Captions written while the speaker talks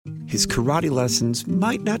his karate lessons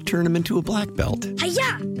might not turn him into a black belt.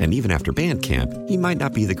 Hi-ya! And even after band camp, he might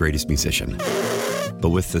not be the greatest musician.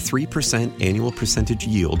 But with the 3% annual percentage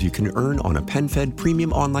yield you can earn on a PenFed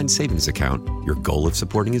premium online savings account, your goal of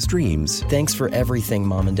supporting his dreams... Thanks for everything,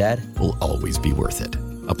 Mom and Dad. ...will always be worth it.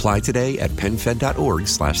 Apply today at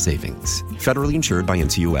PenFed.org/savings. Federally insured by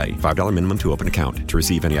NCUA. $5 minimum to open account. To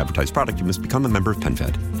receive any advertised product, you must become a member of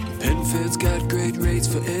PenFed. PenFed's got great rates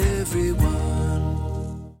for everyone.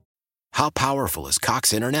 How powerful is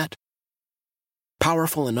Cox Internet?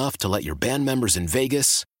 Powerful enough to let your band members in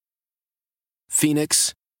Vegas,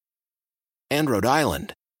 Phoenix, and Rhode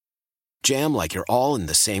Island jam like you're all in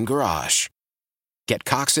the same garage. Get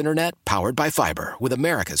Cox Internet powered by fiber with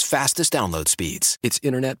America's fastest download speeds. It's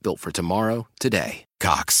internet built for tomorrow, today.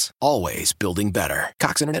 Cox, always building better.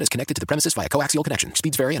 Cox Internet is connected to the premises via coaxial connection.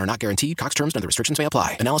 Speeds vary and are not guaranteed. Cox terms and other restrictions may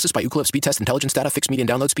apply. Analysis by Ookla Speed Test Intelligence Data. Fixed median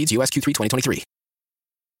download speeds. US Q3 2023.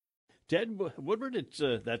 Ted Woodward, it's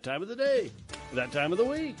that time of the day, that time of the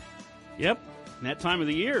week. Yep, that time of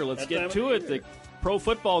the year. Let's get to it. The pro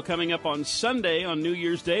football coming up on Sunday on New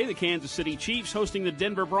Year's Day. The Kansas City Chiefs hosting the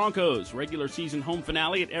Denver Broncos. Regular season home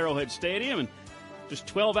finale at Arrowhead Stadium. And just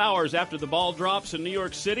 12 hours after the ball drops in New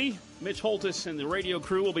York City, Mitch Holthus and the radio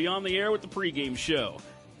crew will be on the air with the pregame show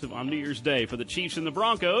on New Year's Day for the Chiefs and the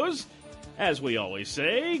Broncos. As we always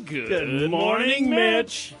say, good morning,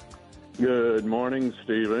 Mitch. Good morning,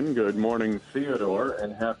 Stephen. Good morning, Theodore,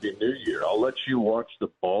 and Happy New Year. I'll let you watch the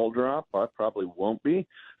ball drop. I probably won't be,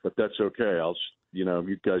 but that's okay.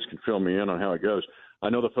 You guys can fill me in on how it goes. I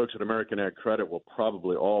know the folks at American Ag Credit will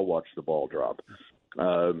probably all watch the ball drop.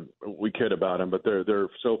 We kid about them, but they're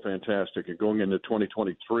so fantastic. And going into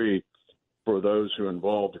 2023, for those who are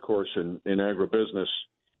involved, of course, in agribusiness,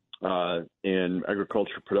 in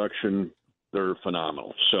agriculture production, they're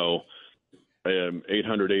phenomenal. So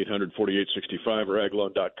 800-800-4865 or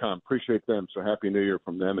agloan.com. Appreciate them. So Happy New Year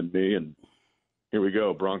from them and me. And here we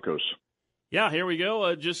go, Broncos. Yeah, here we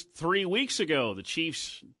go. Just 3 weeks ago, the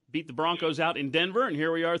Chiefs beat the Broncos out in Denver, and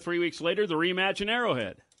here we are 3 weeks later, the rematch in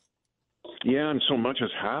Arrowhead. Yeah, and so much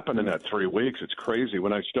has happened in that 3 weeks. It's crazy.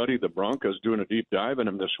 When I studied the Broncos, doing a deep dive in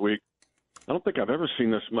them this week, I don't think I've ever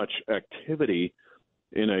seen this much activity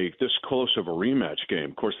in this close of a rematch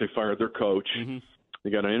game. Of course, they fired their coach. Mm-hmm. They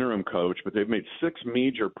got an interim coach, but they've made 6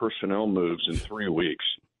 major personnel moves in 3 weeks.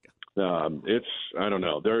 I don't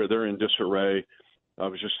know. They're in disarray. I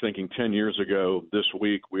was just thinking 10 years ago this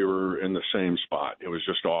week we were in the same spot. It was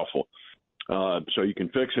just awful. So you can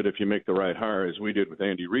fix it if you make the right hire, as we did with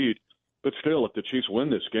Andy Reid. But still, if the Chiefs win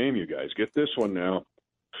this game, you guys, get this one now,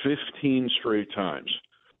 15 straight times.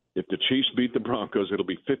 If the Chiefs beat the Broncos, it'll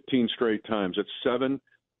be 15 straight times. It's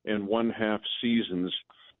 7.5 seasons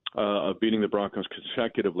of beating the Broncos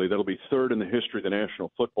consecutively. That'll be third in the history of the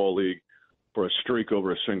National Football League for a streak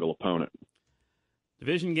over a single opponent.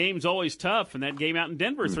 Division game's always tough, and that game out in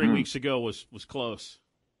Denver 3 weeks ago was close.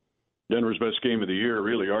 Denver's best game of the year,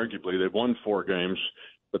 really, arguably. They've won 4 games,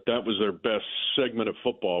 but that was their best segment of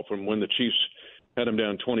football from when the Chiefs had them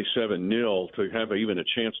down 27-0 to have even a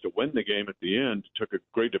chance to win the game at the end. Took a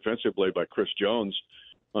great defensive play by Chris Jones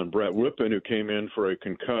on Brett Whippen, who came in for a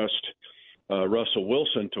concussed Russell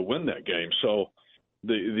Wilson to win that game. So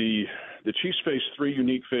the Chiefs face 3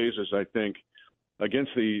 unique phases, I think.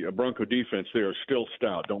 Against the Bronco defense, they are still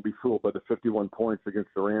stout. Don't be fooled by the 51 points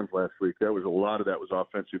against the Rams last week. A lot of that was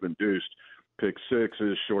offensive induced. Pick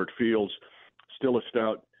sixes, short fields, still a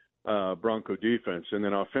stout Bronco defense. And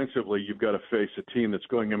then offensively, you've got to face a team that's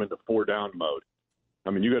going into 4-down mode.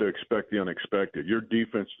 I mean, you got to expect the unexpected. Your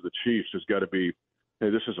defense for the Chiefs has got to be,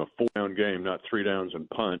 hey, this is a 4-down game, not 3 downs and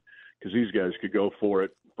punt, because these guys could go for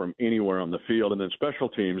it from anywhere on the field. And then special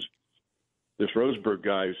teams, this Roseburg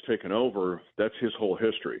guy who's taken over, that's his whole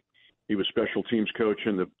history. He was special teams coach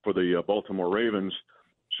for the Baltimore Ravens.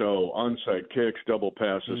 So onside kicks, double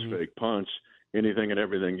passes, fake punts, anything and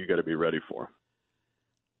everything you got to be ready for.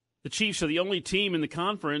 The Chiefs are the only team in the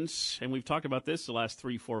conference, and we've talked about this the last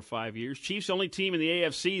 3, 4, 5 years. Chiefs only team in the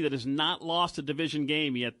AFC that has not lost a division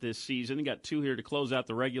game yet this season. They got 2 here to close out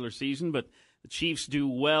the regular season, but the Chiefs do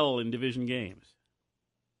well in division games.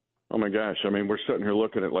 Oh my gosh! I mean, we're sitting here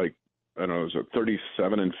looking at I don't know, is it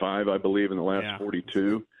 37-5, I believe, in the last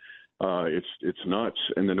 42? It's nuts.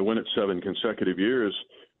 And then to win it 7 consecutive years,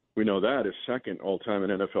 we know that is second all-time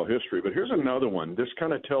in NFL history. But here's another one. This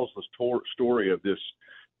kind of tells the story of this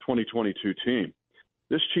 2022 team.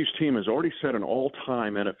 This Chiefs team has already set an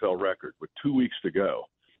all-time NFL record with 2 weeks to go.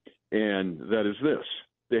 And that is this.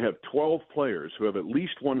 They have 12 players who have at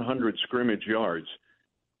least 100 scrimmage yards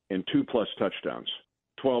and 2+ touchdowns.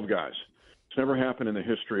 12 guys. It's never happened in the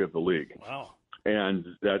history of the league. Wow. And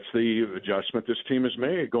that's the adjustment this team has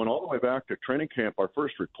made. Going all the way back to training camp, our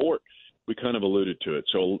first report, we kind of alluded to it.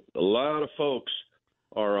 So a lot of folks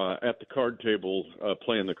are at the card table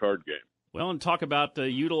playing the card game. Well, and talk about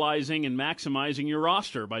utilizing and maximizing your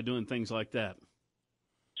roster by doing things like that.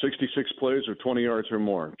 66 plays or 20 yards or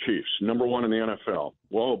more. Chiefs, number one in the NFL.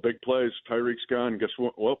 Whoa, big plays. Tyreek's gone. Guess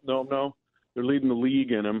what? Well, no. They're leading the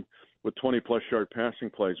league in them with 20-plus yard passing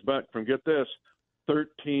plays. But get this,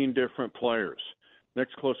 13 different players.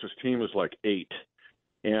 Next closest team was like 8.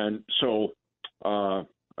 And so,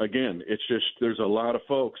 again, it's just there's a lot of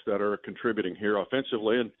folks that are contributing here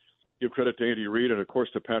offensively. And give credit to Andy Reid and, of course,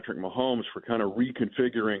 to Patrick Mahomes for kind of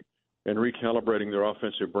reconfiguring and recalibrating their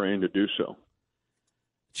offensive brain to do so.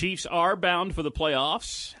 Chiefs are bound for the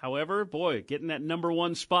playoffs. However, boy, getting that number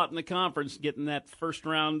one spot in the conference, getting that first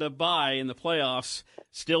round bye in the playoffs,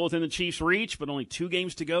 still within the Chiefs' reach, but only 2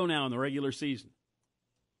 games to go now in the regular season.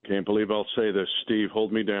 Can't believe I'll say this. Steve,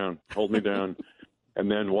 hold me down, and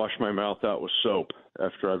then wash my mouth out with soap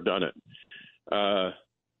after I've done it.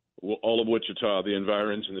 All of Wichita, the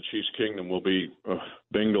environs, and the Chiefs' Kingdom will be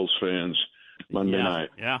Bengals fans Monday night.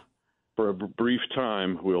 Yeah. For a brief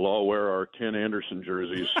time, we'll all wear our Ken Anderson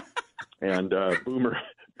jerseys and Boomer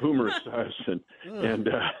Esiason and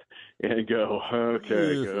go,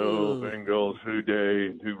 okay, go Bengals, who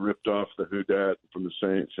day, who ripped off the who dat from the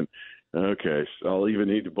Saints, and okay, so I'll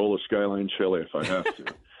even eat a bowl of Skyline chili if I have to,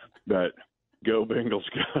 but go Bengals,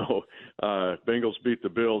 go. Bengals beat the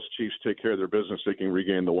Bills. Chiefs take care of their business. They can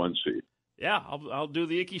regain the 1 seed. Yeah, I'll do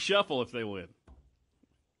the Icky Shuffle if they win.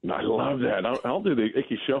 I love that. I'll do the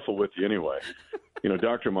Icky Shuffle with you anyway.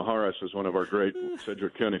 Dr. Maharas is one of our great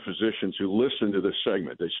Sedgwick County physicians who listen to this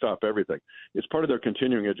segment. They stop everything. It's part of their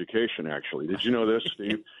continuing education, actually. Did you know this,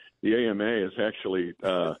 Steve? The AMA has actually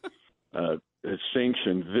has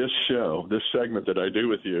sanctioned this segment that I do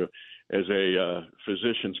with you, as a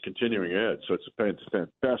physician's continuing ed. So it's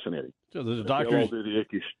fascinating. So the doctors do the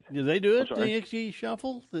Icky. Do they do it? The Icky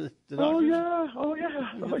Shuffle? The oh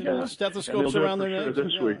yeah. Stethoscopes around their necks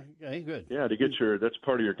this week. Okay, good. Yeah, to get that's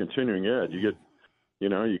part of your continuing ed. You get,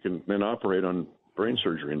 you can then operate on brain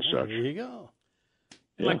surgery and such. There you go.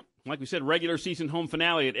 Yeah. Like we said, regular season home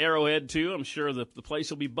finale at Arrowhead too. I'm sure the place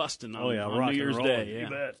will be busting on New Year's Day. Yeah. You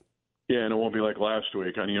bet. Yeah, and it won't be like last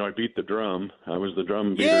week. I beat the drum. I was the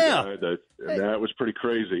drum beater guy. That was pretty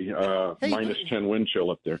crazy. Minus 10 wind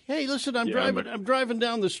chill up there. Hey, listen, I'm driving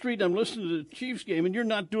down the street. I'm listening to the Chiefs game, and you're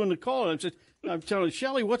not doing the call. I'm telling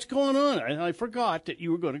Shelly, what's going on? I forgot that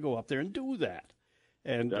you were going to go up there and do that.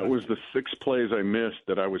 And that was the 6 plays I missed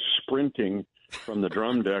that I was sprinting from the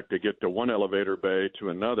drum deck to get to one elevator bay to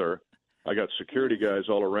another. I got security guys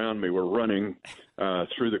all around me. We're running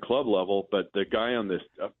through the club level, but the guy on the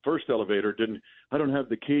first elevator didn't. I don't have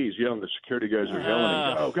the keys. Yeah, and the security guys are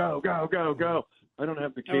yelling, "Go!" I don't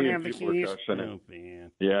have the keys. Oh,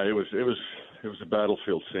 man. Yeah, it was a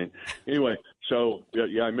battlefield scene. Anyway, so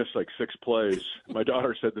I missed like 6 plays. My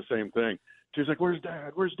daughter said the same thing. She's like, "Where's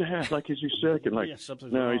Dad? Where's Dad? Like, is he sick?" And no,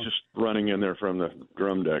 wrong. He's just running in there from the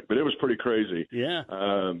drum deck. But it was pretty crazy. Yeah.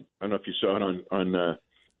 I don't know if you saw it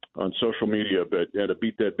on social media, but had to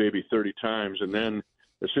beat that baby 30 times. And then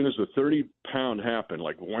as soon as the 30-pound happened,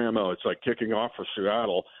 like whammo, it's like kicking off for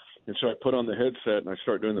Seattle. And so I put on the headset and I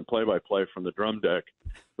start doing the play-by-play from the drum deck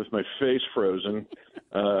with my face frozen,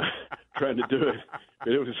 trying to do it.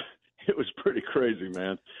 It was pretty crazy,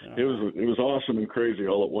 man. It was awesome and crazy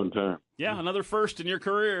all at one time. Yeah, another first in your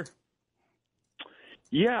career.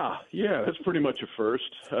 Yeah, that's pretty much a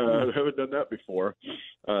first. I haven't done that before.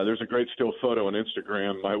 There's a great still photo on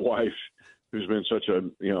Instagram. My wife, who's been such a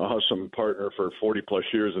awesome partner for 40 plus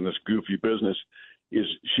years in this goofy business,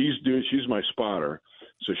 she's my spotter.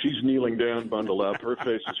 So she's kneeling down, bundled up. Her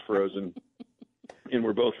face is frozen, and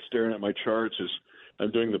we're both staring at my charts as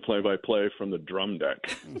I'm doing the play-by-play from the drum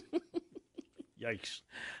deck. Yikes!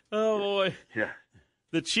 Oh boy! Yeah,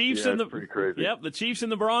 the Chiefs and pretty crazy. Yep, the Chiefs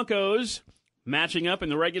and the Broncos matching up in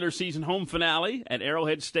the regular season home finale at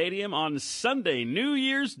Arrowhead Stadium on Sunday, New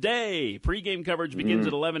Year's Day. Pre-game coverage begins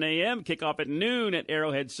at 11 a.m., kickoff at noon at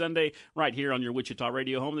Arrowhead Sunday, right here on your Wichita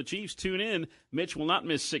radio home. The Chiefs tune in. Mitch will not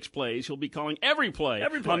miss 6 plays. He'll be calling every play.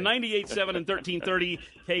 on 98.7 and 1330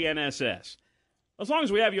 KNSS. As long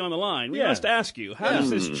as we have you on the line, we must ask you, how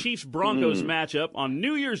does this Chiefs-Broncos matchup on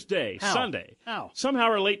New Year's Day, Sunday,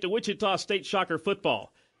 somehow relate to Wichita State Shocker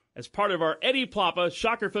football? As part of our Eddie Plappa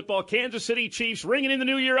Shocker Football Kansas City Chiefs ringing in the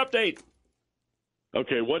New Year update.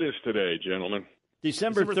 Okay, what is today, gentlemen?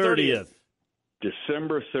 December 30th.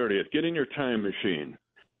 December 30th. Get in your time machine.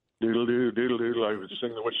 Doodle doodle doodle doodle. I would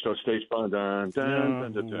sing the Wichita State song.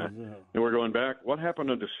 And we're going back. What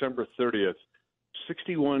happened on December 30th,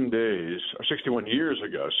 61 years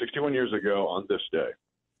ago on this day.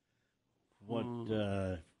 What,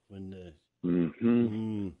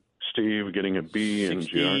 Steve getting a B in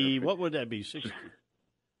geography. What would that be, 60?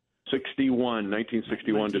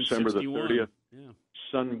 1961, December the 30th. Yeah.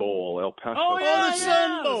 Sun Bowl, El Paso. Oh, yeah, the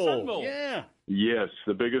Sun Bowl. Sun Bowl. Yeah. Yes,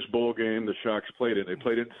 the biggest bowl game the Sharks played in. They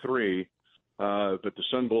played in 3, but the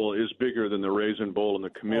Sun Bowl is bigger than the Raisin Bowl and the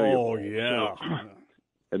Camellia Bowl. Oh, yeah.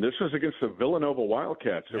 And this was against the Villanova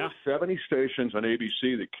Wildcats. There were 70 stations on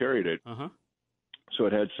ABC that carried it, so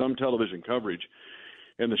it had some television coverage.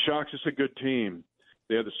 And the Sharks is a good team.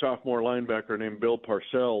 They had the sophomore linebacker named Bill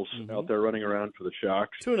Parcells out there running around for the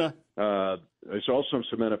Sharks. Tuna. There's also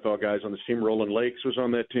some NFL guys on this team. Roland Lakes was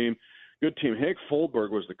on that team. Good team. Hank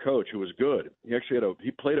Foldberg was the coach, who was good. He actually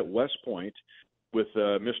he played at West Point with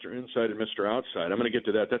Mr. Inside and Mr. Outside. I'm going to get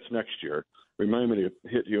to that. That's next year. Remind me to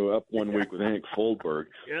hit you up one week with Hank Foldberg.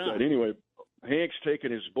 Yeah. But anyway, Hank's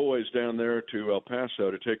taking his boys down there to El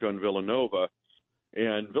Paso to take on Villanova.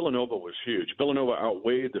 And Villanova was huge. Villanova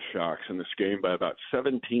outweighed the Sharks in this game by about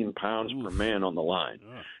 17 pounds per man on the line.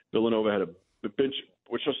 Villanova had a bench.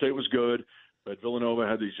 Wichita State was good, but Villanova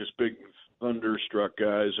had these just big thunderstruck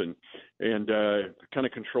guys and kind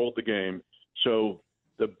of controlled the game. So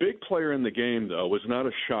the big player in the game, though, was not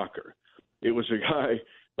a shocker. It was a guy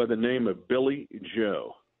by the name of Billy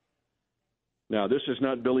Joe. Now, this is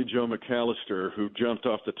not Billy Joe McAllister who jumped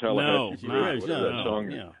off the Tallahassee Bridge.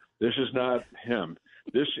 This is not him.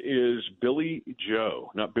 This is Billy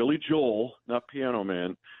Joe, not Billy Joel, not Piano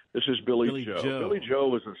Man. This is Billy Joe. Billy Joe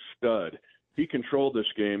was a stud. He controlled this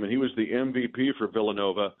game, and he was the MVP for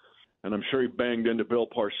Villanova, and I'm sure he banged into Bill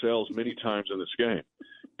Parcells many times in this game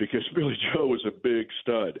because Billy Joe was a big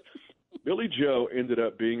stud. Billy Joe ended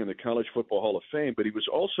up being in the College Football Hall of Fame, but he was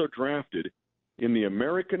also drafted in the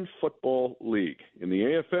American Football League, in the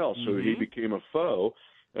AFL, so he became a foe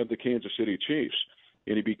of the Kansas City Chiefs.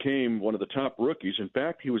 And he became one of the top rookies. In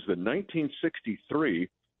fact, he was the 1963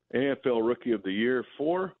 AFL Rookie of the Year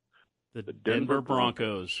for the Denver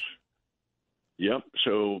Broncos. Yep.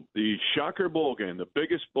 So the Shocker Bowl game, the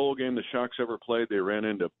biggest bowl game the Sharks ever played, they ran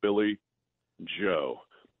into Billy Joe,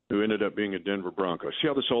 who ended up being a Denver Bronco. See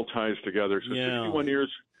how this all ties together? So 61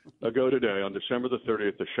 years ago today, on December the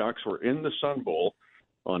 30th, the Sharks were in the Sun Bowl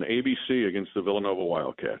on ABC against the Villanova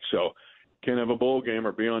Wildcats. So can't have a bowl game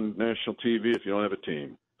or be on national TV if you don't have a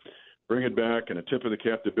team. Bring it back, and a tip of the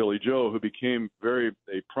cap to Billy Joe, who became a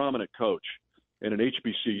prominent coach and an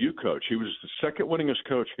HBCU coach. He was the second winningest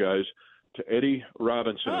coach, guys, to Eddie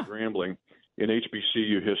Robinson of Grambling in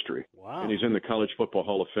HBCU history. Wow. And he's in the College Football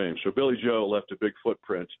Hall of Fame. So Billy Joe left a big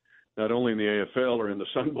footprint, not only in the AFL or in the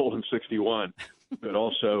Sun Bowl in 61, but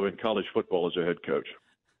also in college football as a head coach.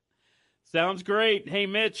 Sounds great. Hey,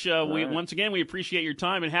 Mitch, once again, we appreciate your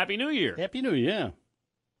time, and Happy New Year. Happy New Year.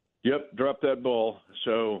 Yep, drop that ball.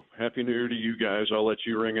 So Happy New Year to you guys. I'll let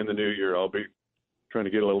you ring in the new year. I'll be trying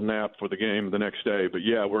to get a little nap for the game the next day. But,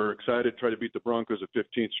 yeah, we're excited to try to beat the Broncos a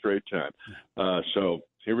 15th straight time. So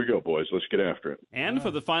here we go, boys. Let's get after it. And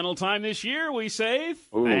for the final time this year, we say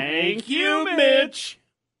thank you, Mitch.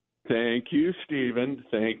 Thank you, Stephen.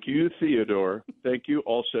 Thank you, Theodore. Thank you,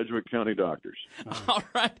 all Sedgwick County doctors. All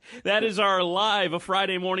right. That is our live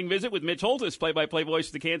Friday morning visit with Mitch Holthus, play-by-play voice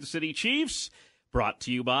of the Kansas City Chiefs, brought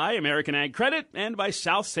to you by American Ag Credit and by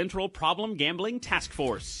South Central Problem Gambling Task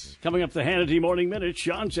Force. Coming up the Hannity Morning Minute,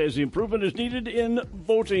 Sean says the improvement is needed in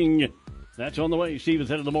voting. That's on the way. Stephen's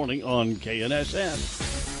Head of the Morning on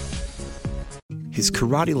KNSS. His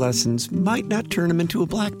karate lessons might not turn him into a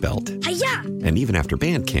black belt. Hi-ya! And even after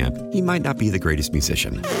band camp, he might not be the greatest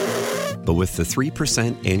musician. But with the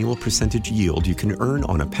 3% annual percentage yield you can earn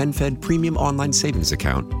on a PenFed premium online savings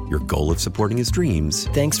account, your goal of supporting his dreams...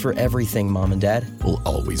 Thanks for everything, Mom and Dad. ...will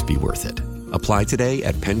always be worth it. Apply today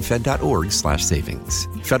at PenFed.org/savings.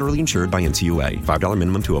 Federally insured by NCUA. $5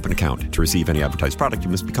 minimum to open account. To receive any advertised product, you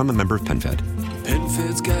must become a member of PenFed.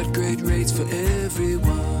 PenFed's got great rates for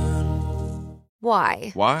everyone. Why?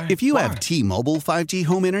 Why? If you have T-Mobile 5G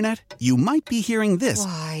home internet, you might be hearing this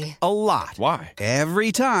Why? a lot. Why?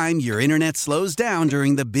 Every time your internet slows down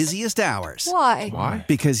during the busiest hours. Why? Why?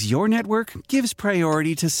 Because your network gives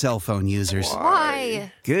priority to cell phone users.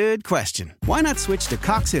 Why? Good question. Why not switch to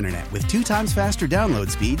Cox Internet with 2 times faster download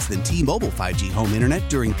speeds than T-Mobile 5G home internet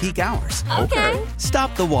during peak hours? Okay.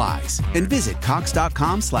 Stop the whys and visit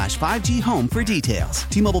Cox.com/5G home for details.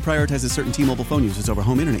 T-Mobile prioritizes certain T-Mobile phone users over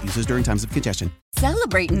home internet users during times of congestion.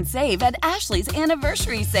 Celebrate and save at Ashley's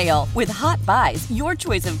Anniversary Sale. With Hot Buys, your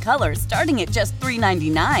choice of colors starting at just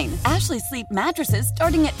 $3.99. Ashley Sleep mattresses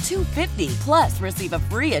starting at $2.50. Plus, receive a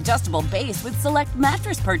free adjustable base with select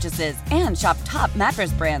mattress purchases. And shop top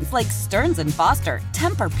mattress brands like Stearns & Foster,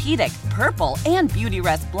 Tempur-Pedic, Purple, and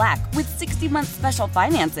Beautyrest Black with 60-month special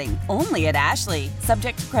financing. Only at Ashley.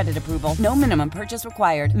 Subject to credit approval. No minimum purchase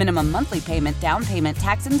required. Minimum monthly payment, down payment,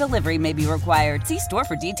 tax, and delivery may be required. See store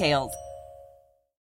for details.